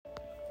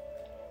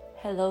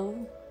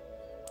Hello,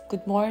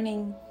 good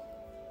morning.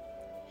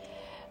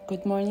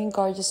 Good morning,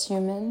 gorgeous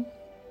human.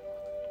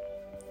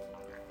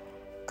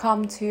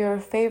 Come to your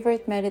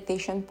favorite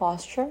meditation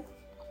posture.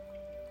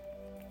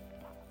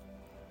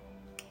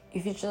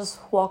 If you just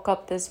woke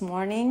up this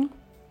morning,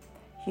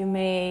 you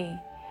may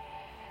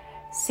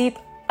sit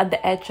at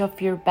the edge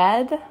of your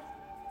bed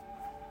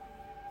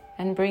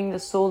and bring the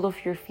sole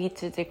of your feet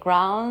to the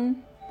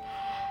ground.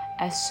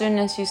 As soon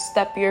as you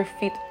step your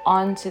feet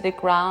onto the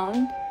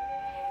ground,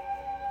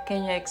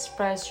 can you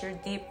express your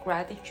deep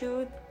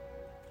gratitude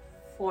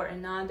for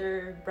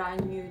another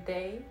brand new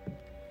day?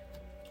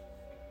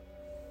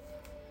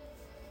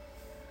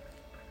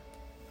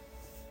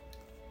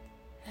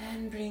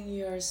 And bring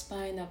your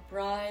spine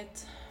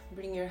upright.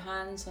 Bring your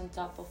hands on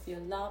top of your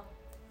lap,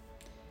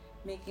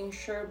 making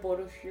sure both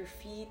of your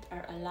feet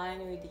are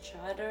aligned with each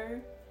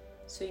other.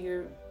 So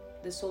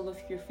the sole of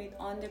your feet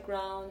on the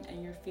ground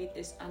and your feet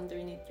is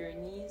underneath your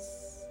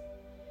knees.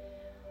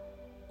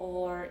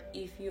 Or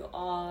if you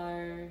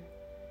are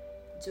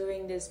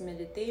doing this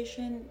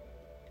meditation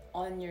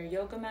on your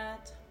yoga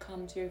mat,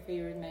 come to your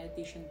favorite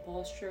meditation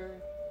posture.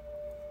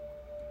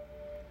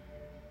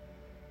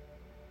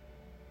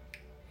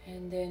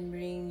 And then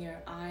bring your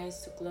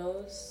eyes to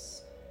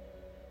close.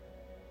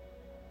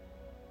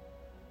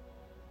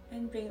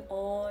 And bring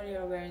all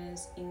your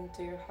awareness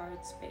into your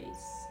heart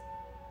space.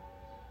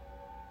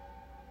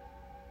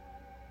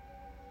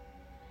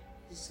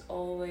 It's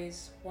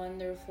always a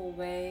wonderful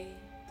way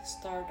to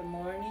start the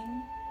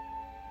morning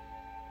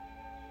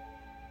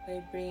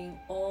by bringing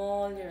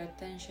all your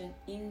attention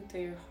into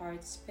your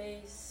heart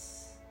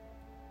space,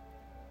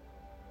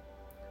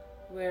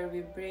 where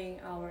we bring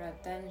our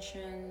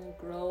attention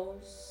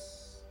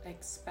grows,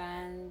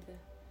 expand,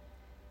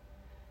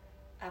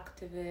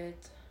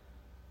 activate.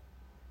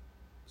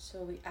 So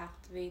we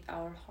activate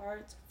our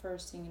heart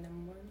first thing in the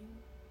morning.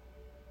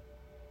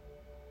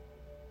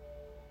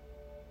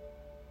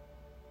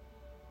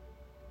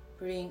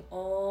 Bring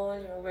all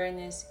your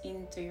awareness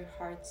into your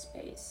heart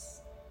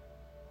space.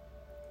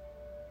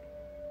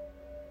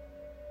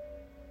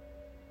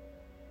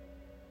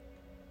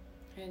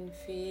 And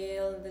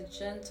feel the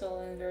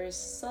gentle and very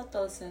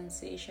subtle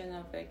sensation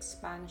of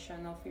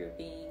expansion of your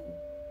being.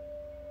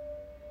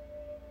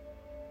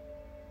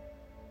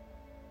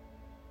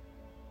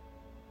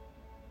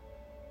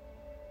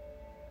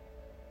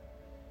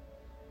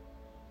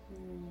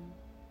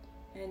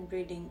 And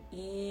breathing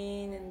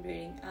in and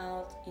breathing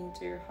out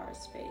into your heart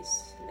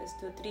space. Let's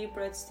do 3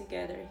 breaths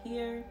together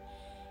here.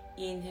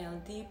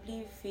 Inhale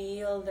deeply,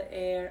 feel the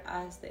air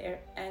as the air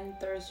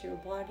enters your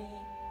body.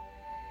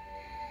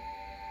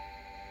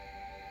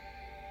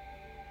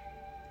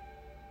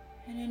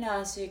 And then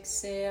as you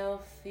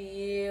exhale,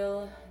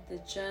 feel the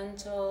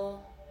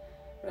gentle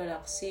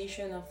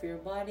relaxation of your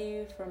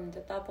body from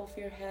the top of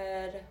your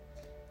head,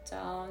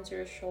 down to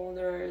your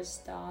shoulders,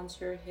 down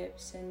to your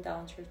hips, and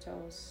down to your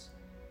toes.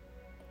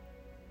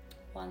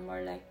 One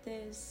more like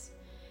this.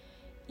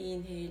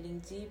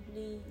 Inhaling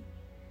deeply.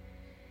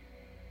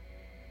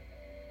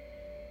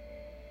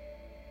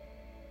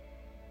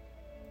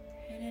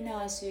 And then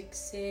as you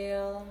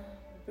exhale,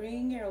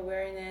 bring your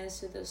awareness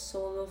to the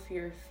sole of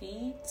your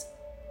feet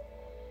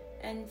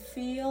and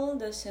feel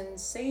the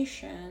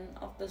sensation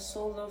of the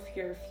sole of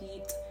your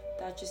feet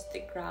touches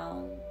the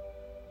ground.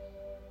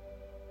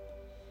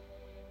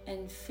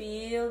 And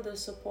feel the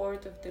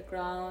support of the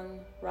ground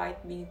right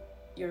beneath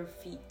your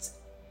feet.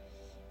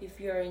 If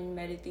you are in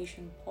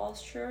meditation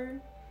posture,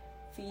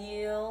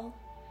 feel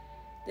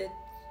that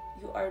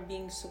you are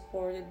being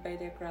supported by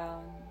the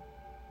ground.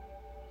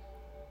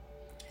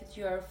 That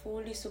you are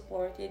fully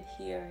supported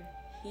here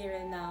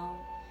and now,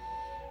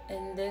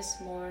 and this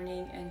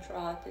morning and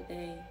throughout the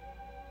day.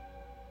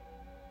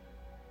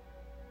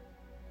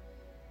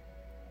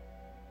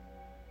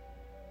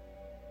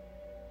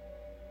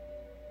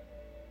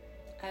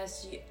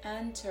 As you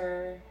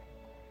enter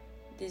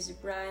this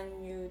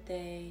brand new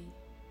day,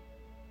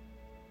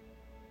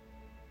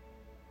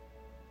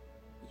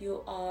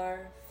 you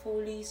are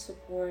fully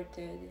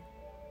supported.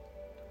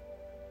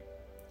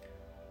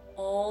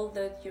 All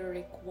that you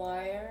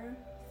require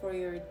for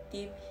your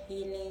deep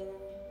healing,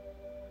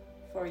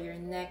 for your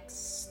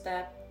next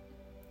step,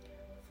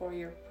 for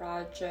your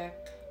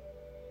project,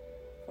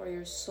 for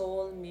your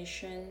soul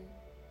mission,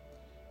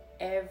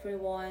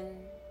 everyone,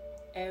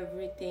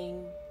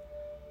 everything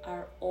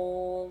are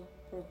all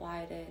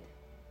provided.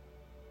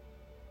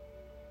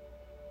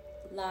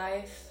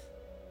 Life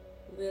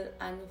will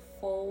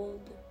unfold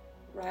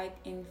right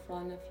in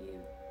front of you.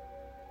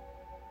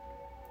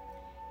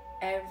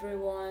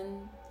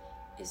 Everyone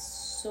is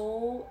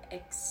so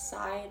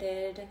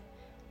excited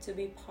to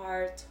be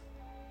part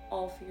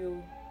of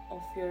you,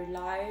 of your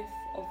life,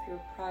 of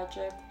your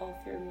project, of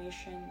your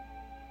mission.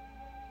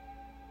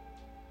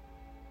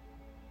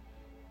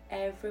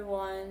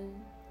 Everyone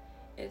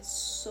is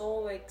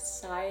so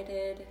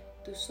excited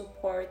to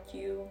support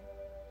you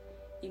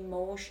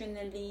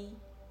emotionally,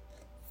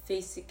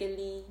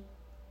 physically,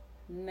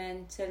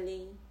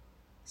 mentally,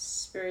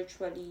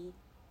 spiritually,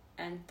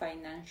 and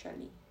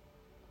financially.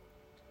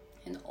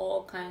 and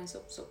all kinds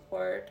of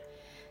support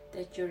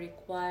that you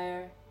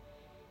require.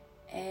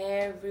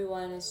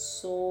 Everyone is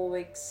so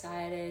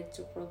excited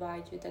to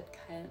provide you that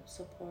kind of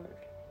support.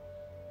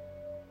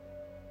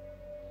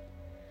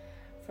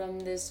 From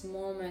this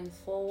moment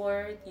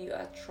forward, you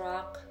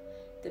attract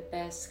the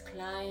best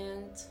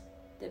client,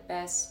 the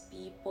best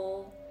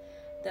people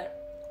that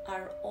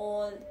are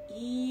all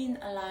in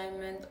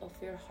alignment of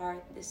your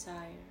heart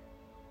desire.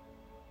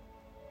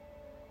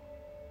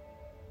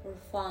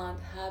 Profound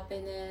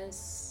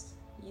happiness,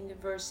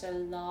 universal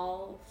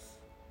love,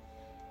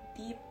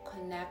 deep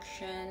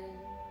connection,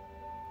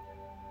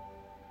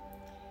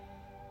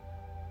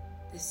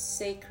 the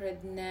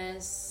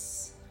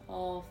sacredness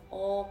of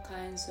all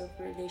kinds of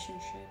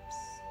relationships.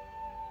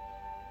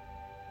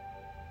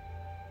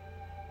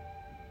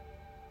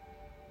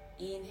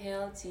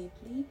 Inhale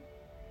deeply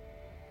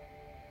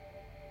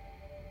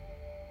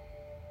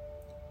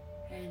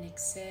and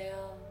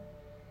exhale.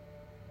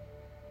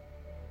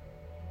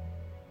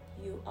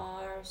 You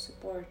are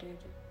supported.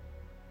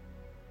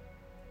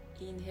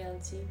 Inhale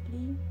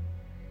deeply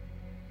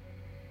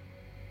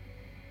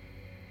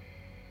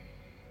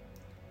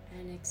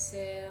and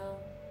exhale.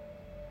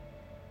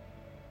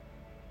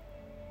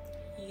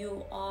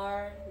 You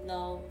are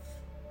love.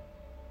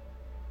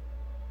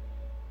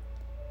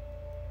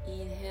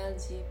 Inhale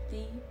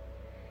deeply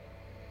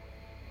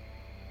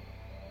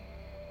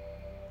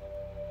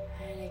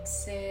and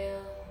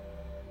exhale.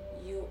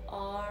 You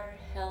are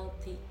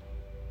healthy.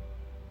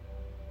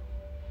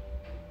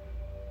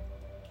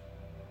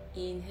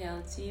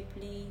 Inhale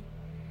deeply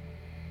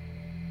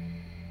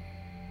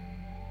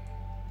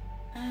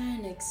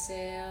and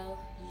exhale.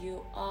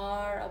 You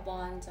are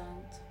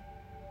abundant.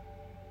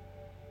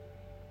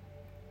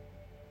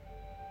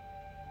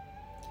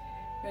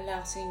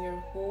 Relaxing your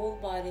whole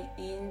body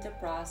in the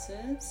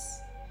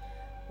process.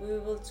 We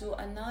will do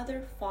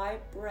another 5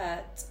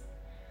 breaths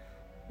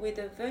with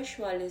a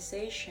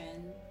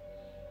visualization.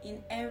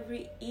 In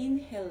every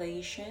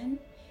inhalation,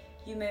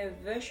 you may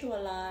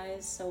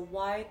visualize a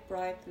white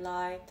bright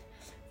light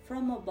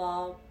from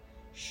above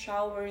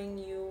showering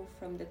you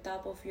from the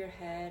top of your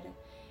head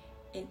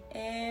in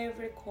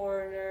every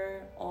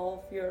corner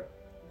of your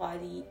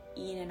body,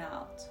 in and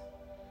out.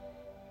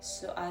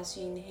 So as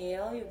you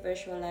inhale, you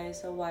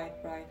visualize a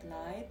white bright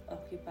light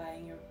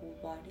occupying your whole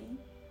body.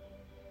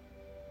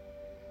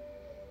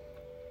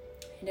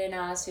 And then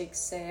as you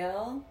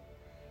exhale,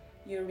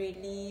 you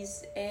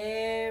release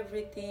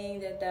everything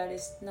that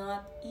is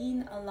not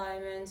in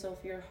alignment of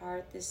your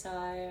heart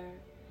desire.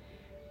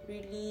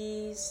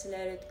 Release,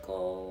 let it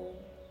go.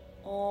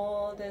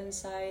 All the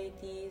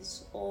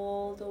anxieties,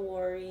 all the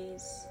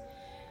worries.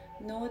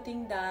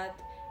 Noting that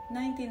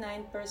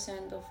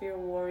 99% of your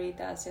worry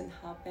doesn't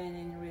happen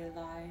in real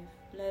life.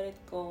 Let it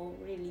go,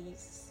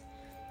 release,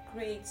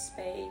 create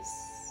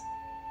space.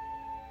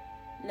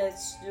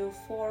 Let's do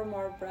 4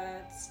 more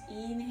breaths.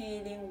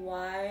 Inhaling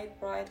white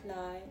bright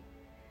light.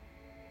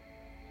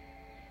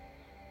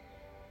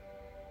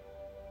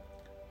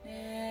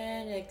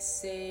 And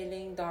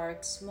exhaling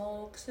dark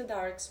smoke. So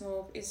dark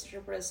smoke is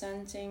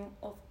representing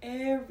of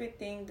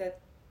everything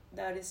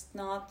that is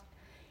not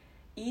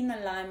in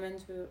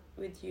alignment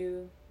with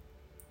you,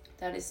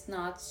 that is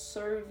not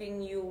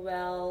serving you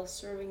well,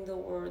 serving the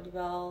world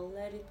well.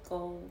 Let it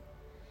go.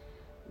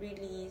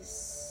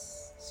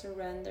 Release.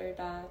 Surrender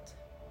that.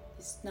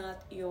 It's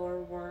not your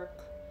work.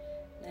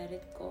 Let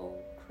it go.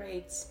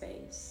 Create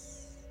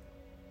space.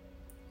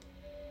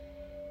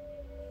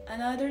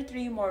 Another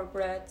 3 more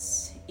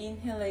breaths.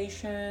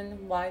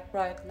 Inhalation, white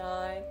bright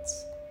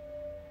lights.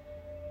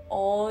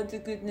 All the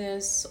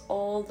goodness,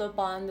 all the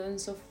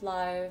abundance of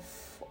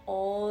life,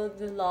 all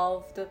the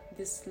love that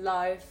this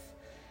life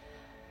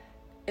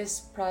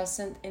is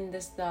present in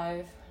this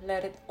life.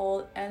 Let it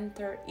all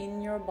enter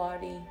in your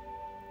body.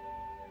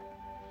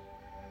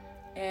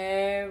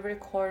 Every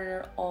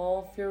corner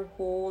of your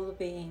whole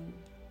being.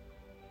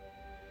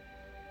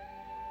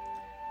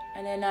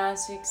 And then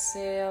as you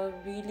exhale,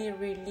 really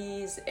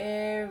release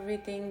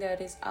everything that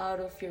is out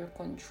of your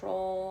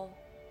control.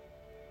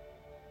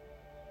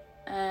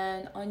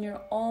 And on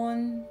your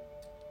own,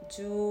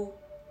 do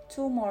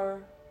 2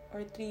 more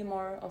or 3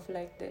 more of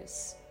like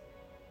this.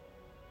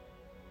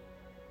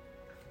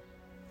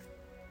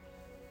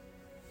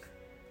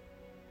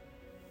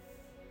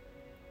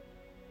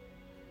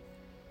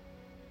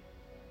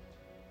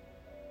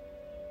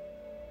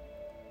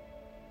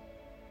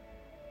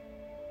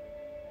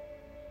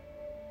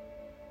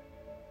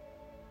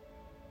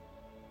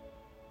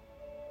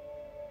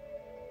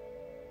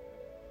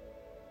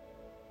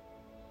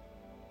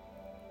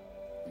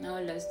 Now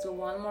let's do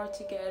 1 more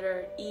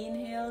together.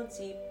 Inhale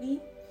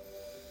deeply.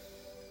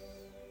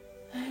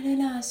 And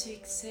then as you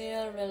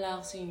exhale,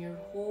 relaxing your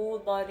whole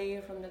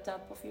body from the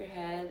top of your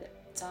head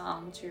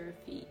down to your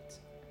feet.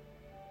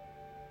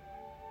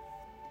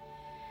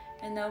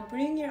 And now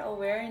bring your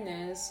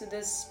awareness to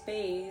the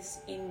space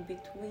in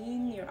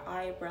between your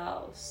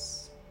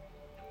eyebrows.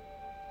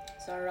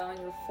 So around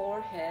your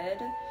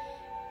forehead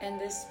and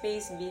the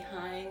space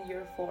behind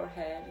your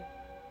forehead.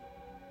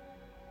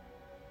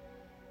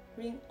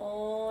 Bring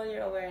all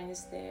your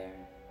awareness there.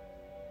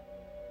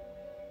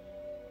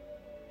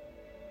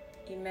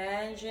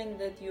 Imagine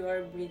that you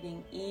are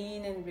breathing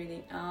in and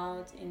breathing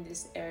out in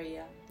this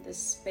area, the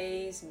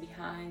space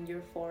behind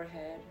your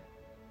forehead.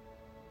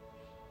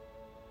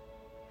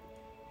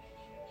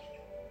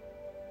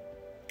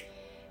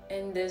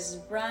 In this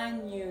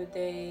brand new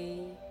day,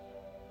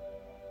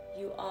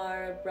 you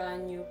are a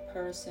brand new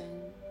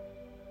person.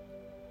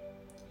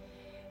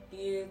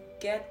 You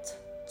get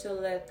to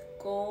let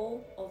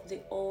go of the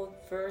old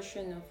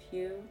version of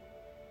you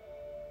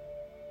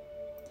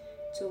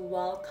to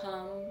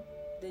welcome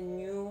the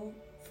new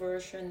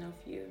version of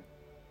you.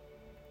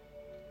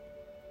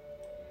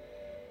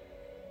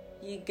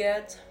 You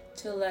get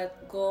to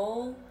let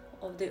go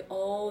of the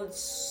old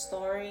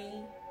story,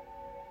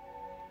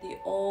 the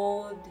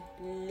old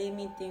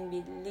limiting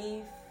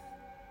belief,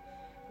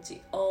 the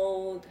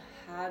old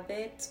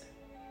habit,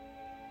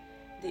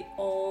 the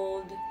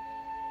old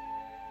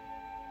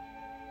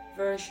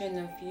version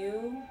of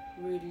you.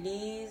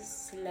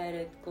 Release, let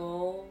it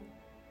go.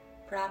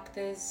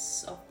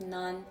 Practice of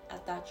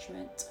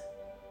non-attachment.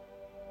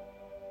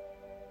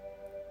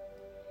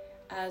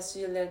 As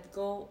you let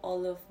go,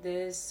 all of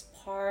this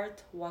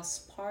was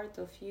part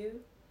of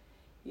you.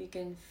 You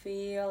can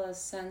feel a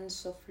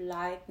sense of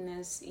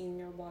lightness in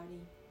your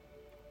body.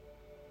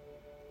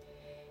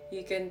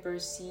 You can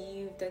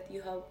perceive that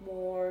you have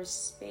more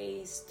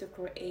space to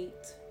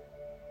create.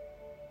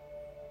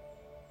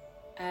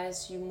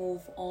 As you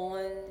move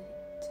on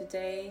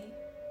today,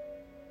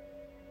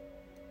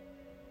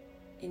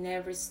 in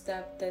every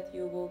step that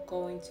you will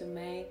going to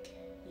make,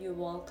 you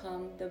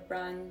welcome the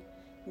brand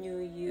new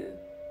you,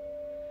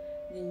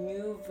 the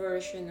new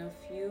version of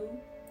you,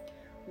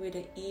 with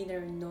the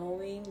inner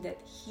knowing that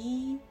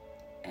he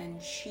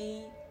and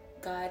she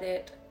got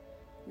it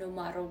no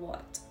matter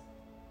what.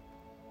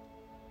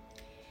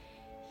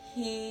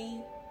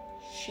 He,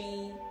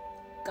 she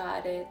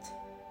got it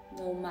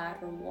no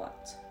matter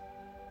what.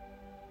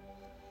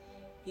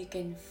 You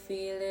can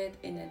feel it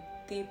in a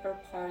deeper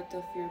part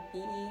of your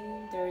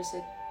being. There is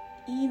an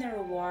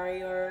inner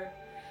warrior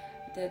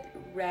that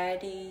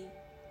ready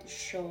to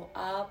show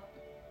up,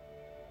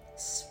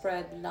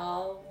 spread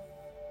love,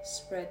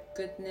 spread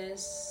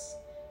goodness,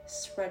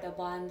 spread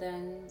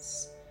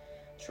abundance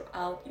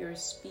throughout your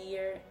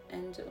sphere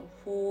and the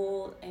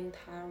whole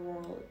entire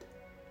world.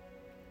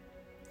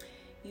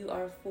 You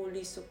are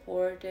fully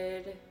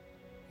supported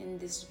in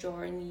this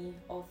journey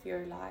of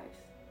your life.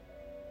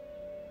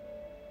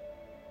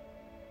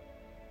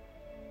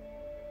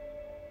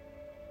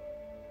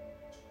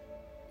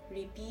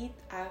 Repeat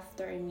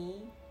after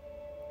me.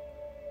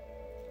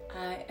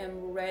 I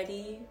am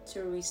ready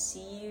to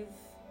receive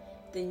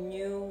the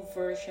new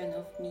version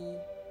of me.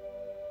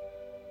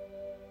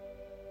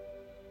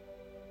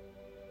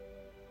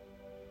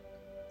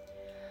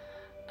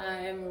 I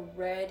am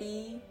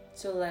ready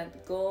to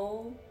let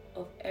go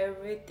of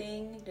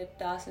everything that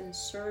doesn't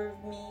serve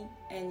me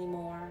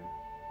anymore.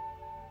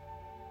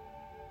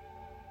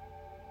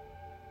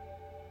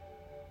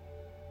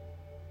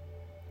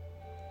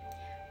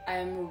 I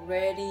am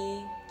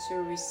ready to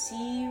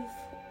receive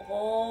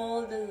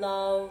all the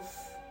love,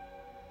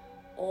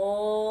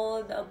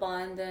 all the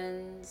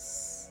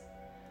abundance,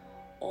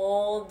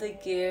 all the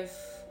gift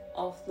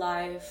of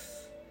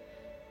life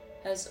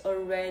has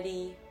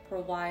already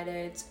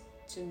provided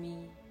to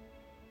me.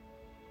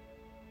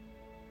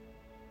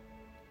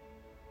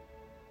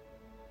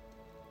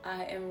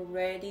 I am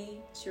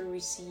ready to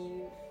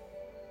receive.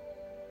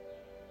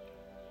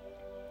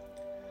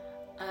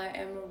 I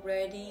am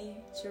ready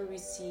to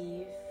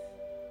receive.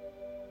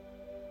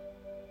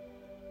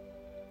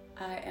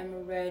 I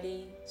am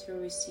ready to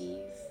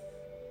receive.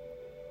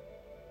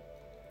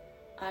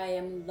 I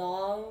am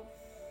love.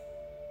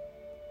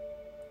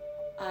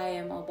 I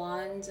am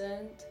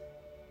abundant.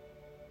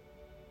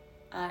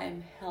 I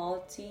am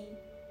healthy.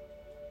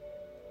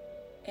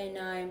 And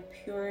I am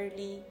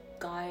purely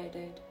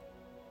guided.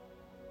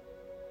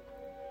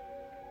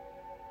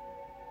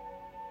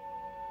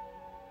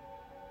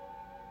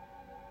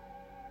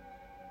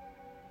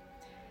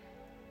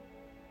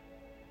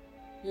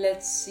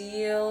 Let's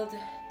seal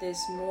this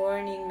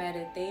morning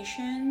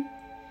meditation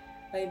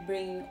by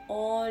bringing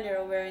all your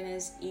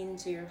awareness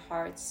into your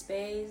heart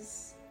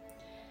space.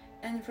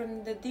 And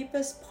from the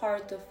deepest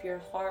part of your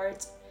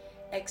heart,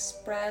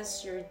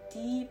 express your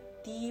deep,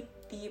 deep,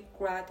 deep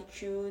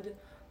gratitude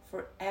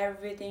for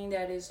everything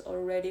that is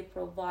already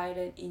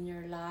provided in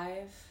your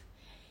life,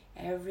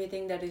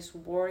 everything that is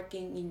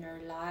working in your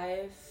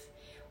life,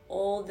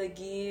 all the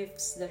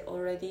gifts that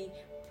already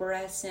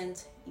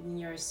present in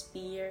your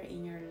sphere,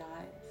 in your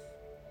life.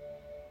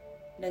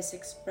 Let's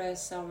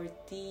express our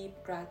deep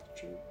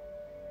gratitude.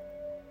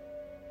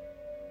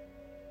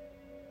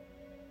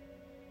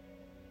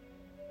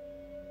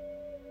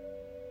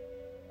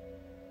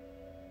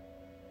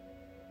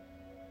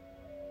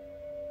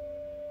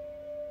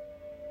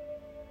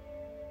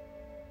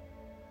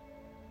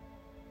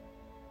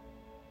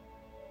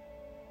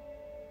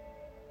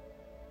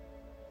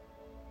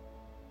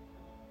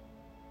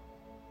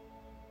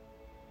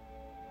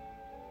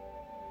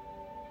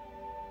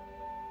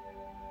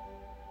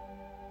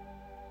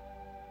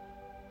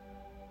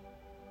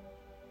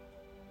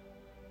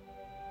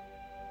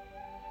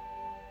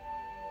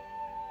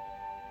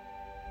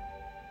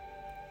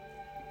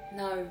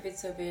 Now, if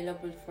it's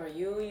available for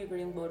you, you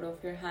bring both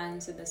of your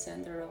hands to the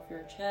center of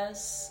your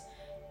chest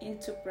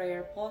into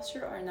prayer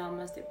posture or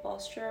namaste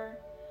posture.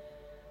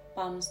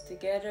 Palms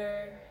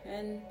together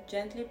and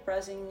gently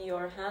pressing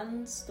your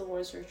hands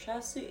towards your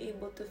chest so you're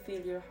able to feel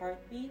your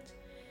heartbeat.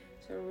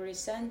 So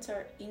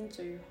recenter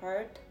into your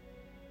heart.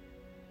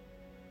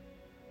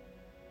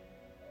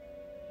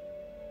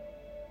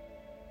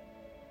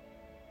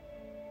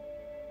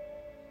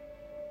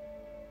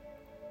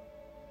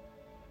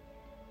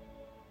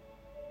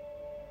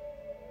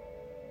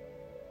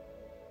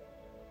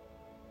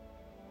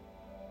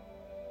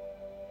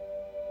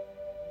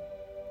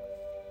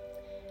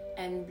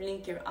 And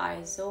blink your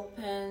eyes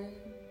open.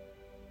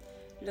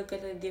 Look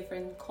at the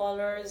different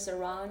colors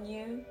around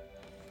you.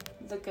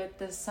 Look at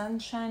the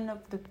sunshine of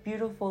the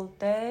beautiful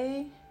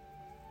day.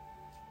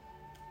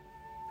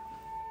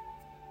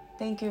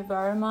 Thank you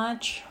very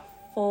much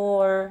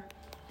for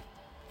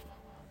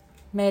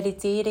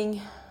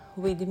meditating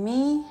with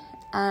me,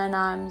 and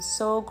I'm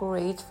so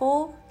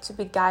grateful to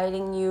be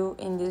guiding you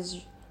in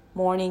this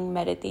morning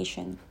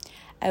meditation.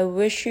 I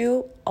wish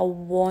you a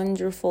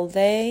wonderful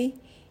day.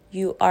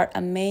 You are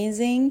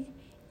amazing,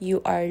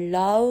 you are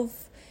loved,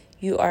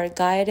 you are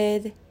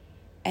guided,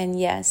 and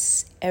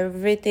yes,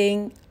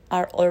 everything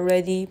are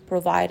already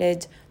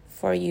provided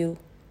for you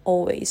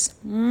always.